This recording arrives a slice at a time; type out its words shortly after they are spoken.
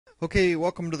Okay,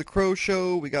 welcome to the Crow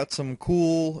Show. We got some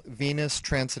cool Venus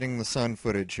transiting the sun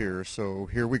footage here, so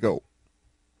here we go.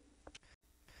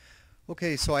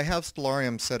 Okay, so I have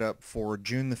Stellarium set up for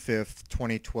June the 5th,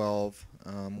 2012,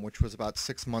 which was about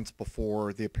 6 months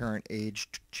before the apparent age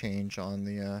change on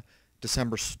the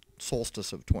December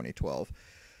solstice of 2012.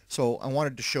 So I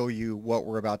wanted to show you what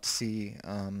we're about to see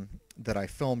that I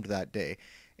filmed that day.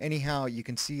 Anyhow, you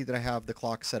can see that I have the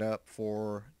clock set up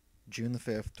for June the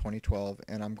 5th, 2012,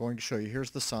 and I'm going to show you,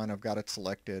 here's the sun, I've got it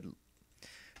selected.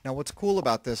 Now what's cool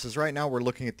about this is right now we're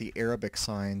looking at the Arabic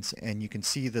signs, and you can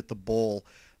see that the bull,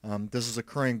 this is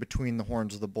occurring between the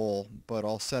horns of the bull, but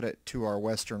I'll set it to our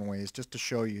Western ways just to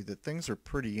show you that things are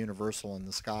pretty universal in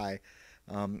the sky,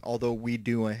 although we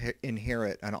do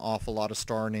inherit an awful lot of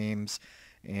star names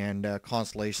and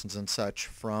constellations and such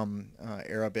from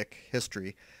Arabic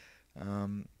history.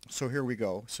 So here we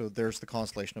go. So there's the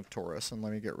constellation of Taurus, and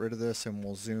let me get rid of this and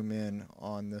we'll zoom in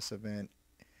on this event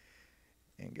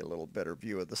and get a little better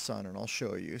view of the sun, and I'll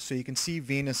show you. So you can see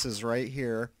Venus is right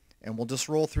here, and we'll just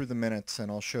roll through the minutes and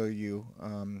I'll show you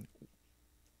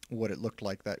what it looked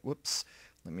like. That, whoops,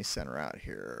 let me center out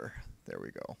here. There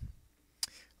we go.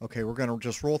 Okay, we're going to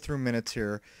just roll through minutes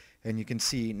here, and you can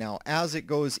see now as it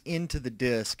goes into the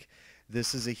disk,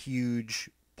 this is a huge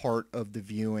part of the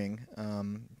viewing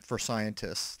for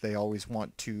scientists. They always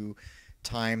want to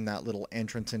time that little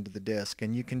entrance into the disk,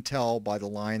 and you can tell by the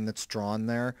line that's drawn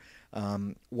there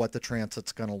what the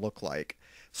transit's going to look like.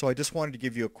 So I just wanted to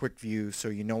give you a quick view so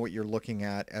you know what you're looking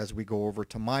at as we go over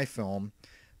to my film,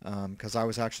 because I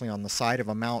was actually on the side of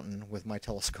a mountain with my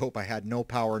telescope. I had no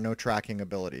power, no tracking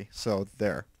ability. So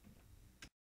there.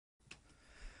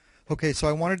 Okay, so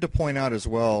I wanted to point out as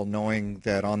well, knowing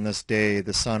that on this day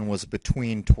the sun was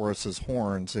between Taurus's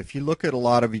horns, if you look at a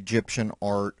lot of Egyptian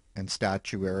art and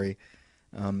statuary,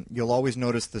 you'll always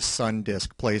notice the sun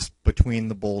disk placed between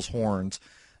the bull's horns.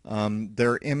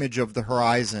 Their image of the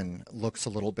horizon looks a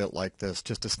little bit like this,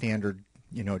 just a standard,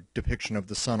 depiction of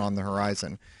the sun on the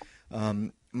horizon.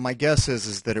 My guess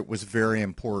is that it was very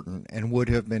important and would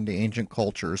have been to ancient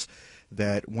cultures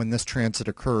that when this transit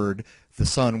occurred, the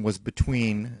sun was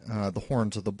between the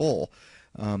horns of the bull.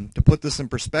 To put this in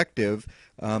perspective,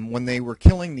 when they were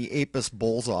killing the Apis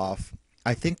bulls off,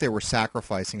 I think they were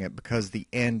sacrificing it because the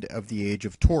end of the age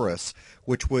of Taurus,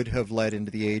 which would have led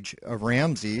into the age of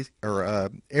Ramses or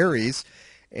Aries,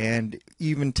 and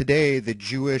even today the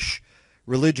Jewish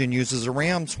religion uses a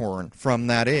ram's horn from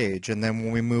that age. And then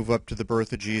when we move up to the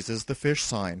birth of Jesus, the fish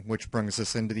sign, which brings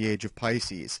us into the age of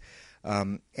Pisces.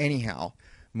 Anyhow,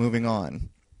 moving on.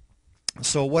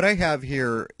 So what I have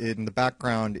here in the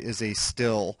background is a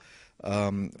still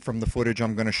from the footage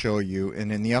I'm going to show you,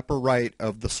 and in the upper right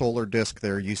of the solar disk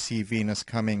there you see Venus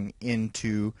coming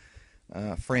into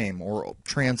frame, or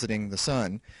transiting the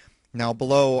sun. Now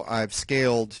below I've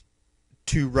scaled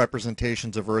two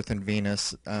representations of Earth and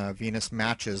Venus. Venus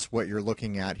matches what you're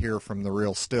looking at here from the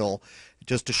real still,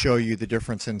 just to show you the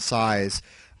difference in size.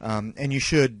 And you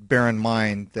should bear in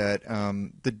mind that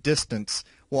the distance,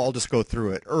 well, I'll just go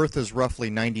through it. Earth is roughly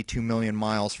 92 million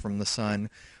miles from the sun,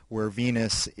 where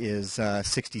Venus is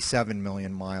 67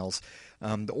 million miles.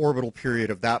 The orbital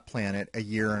period of that planet, a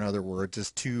year in other words,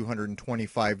 is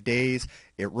 225 days.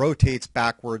 It rotates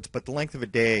backwards, but the length of a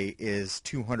day is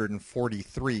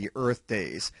 243 Earth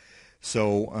days.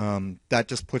 So that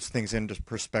just puts things into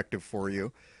perspective for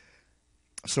you.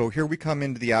 So here we come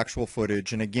into the actual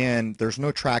footage, and again, there's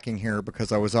no tracking here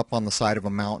because I was up on the side of a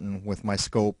mountain with my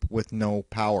scope with no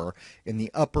power. In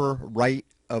the upper right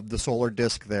of the solar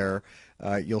disk there,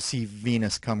 you'll see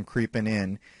Venus come creeping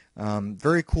in.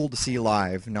 Very cool to see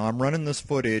live. Now I'm running this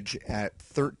footage at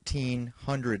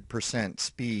 1300%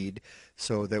 speed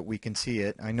so that we can see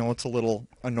it. I know it's a little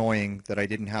annoying that I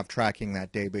didn't have tracking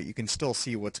that day, but you can still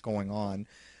see what's going on.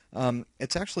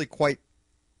 It's actually quite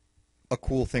a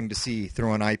cool thing to see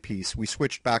through an eyepiece. We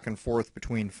switched back and forth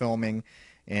between filming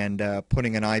and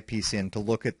putting an eyepiece in to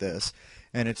look at this,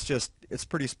 and it's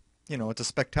pretty, it's a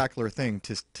spectacular thing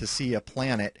to see a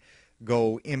planet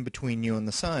go in between you and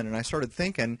the sun. And I started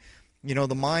thinking, the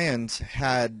Mayans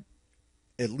had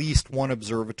at least one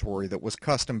observatory that was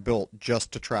custom built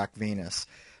just to track Venus.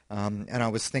 And I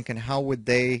was thinking, how would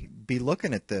they be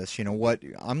looking at this?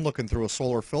 I'm looking through a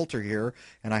solar filter here,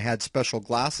 and I had special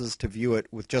glasses to view it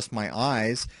with just my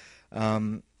eyes.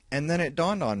 And then it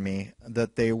dawned on me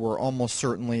that they were almost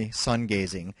certainly sun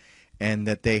gazing, and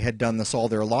that they had done this all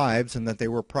their lives, and that they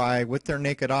were probably with their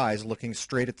naked eyes looking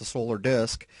straight at the solar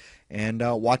disk and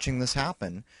watching this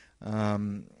happen.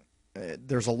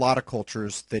 There's a lot of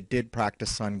cultures that did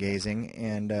practice sun gazing,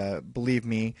 and believe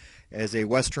me, as a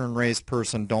Western raised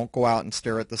person, don't go out and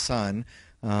stare at the sun.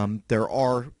 There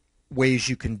are ways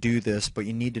you can do this, but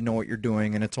you need to know what you're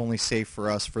doing, and it's only safe for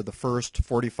us for the first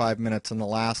 45 minutes and the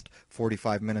last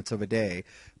 45 minutes of a day.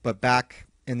 But back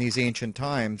in these ancient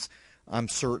times, I'm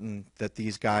certain that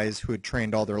these guys who had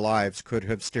trained all their lives could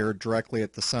have stared directly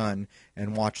at the sun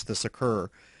and watched this occur.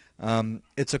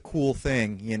 It's a cool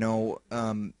thing, you know.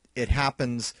 It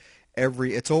happens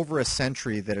it's over a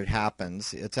century that it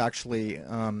happens. It's actually,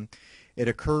 it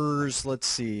occurs, let's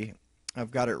see,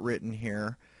 I've got it written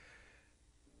here.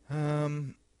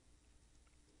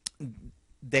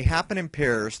 They happen in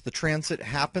pairs. The transit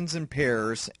happens in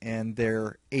pairs, and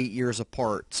they're 8 years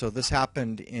apart. So this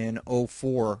happened in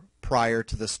 '04 prior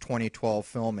to this 2012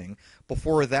 filming.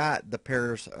 Before that, the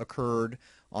pairs occurred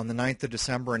on the 9th of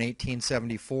December in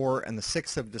 1874 and the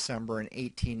 6th of December in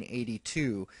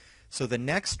 1882. So the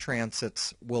next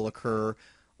transits will occur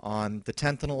on the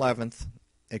 10th and 11th.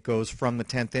 It goes from the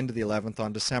 10th into the 11th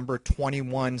on December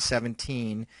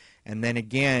 21-17, and then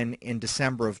again in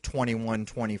December of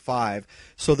 21-25.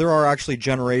 So there are actually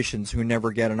generations who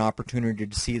never get an opportunity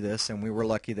to see this, and we were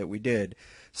lucky that we did.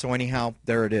 So anyhow,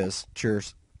 there it is.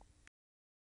 Cheers.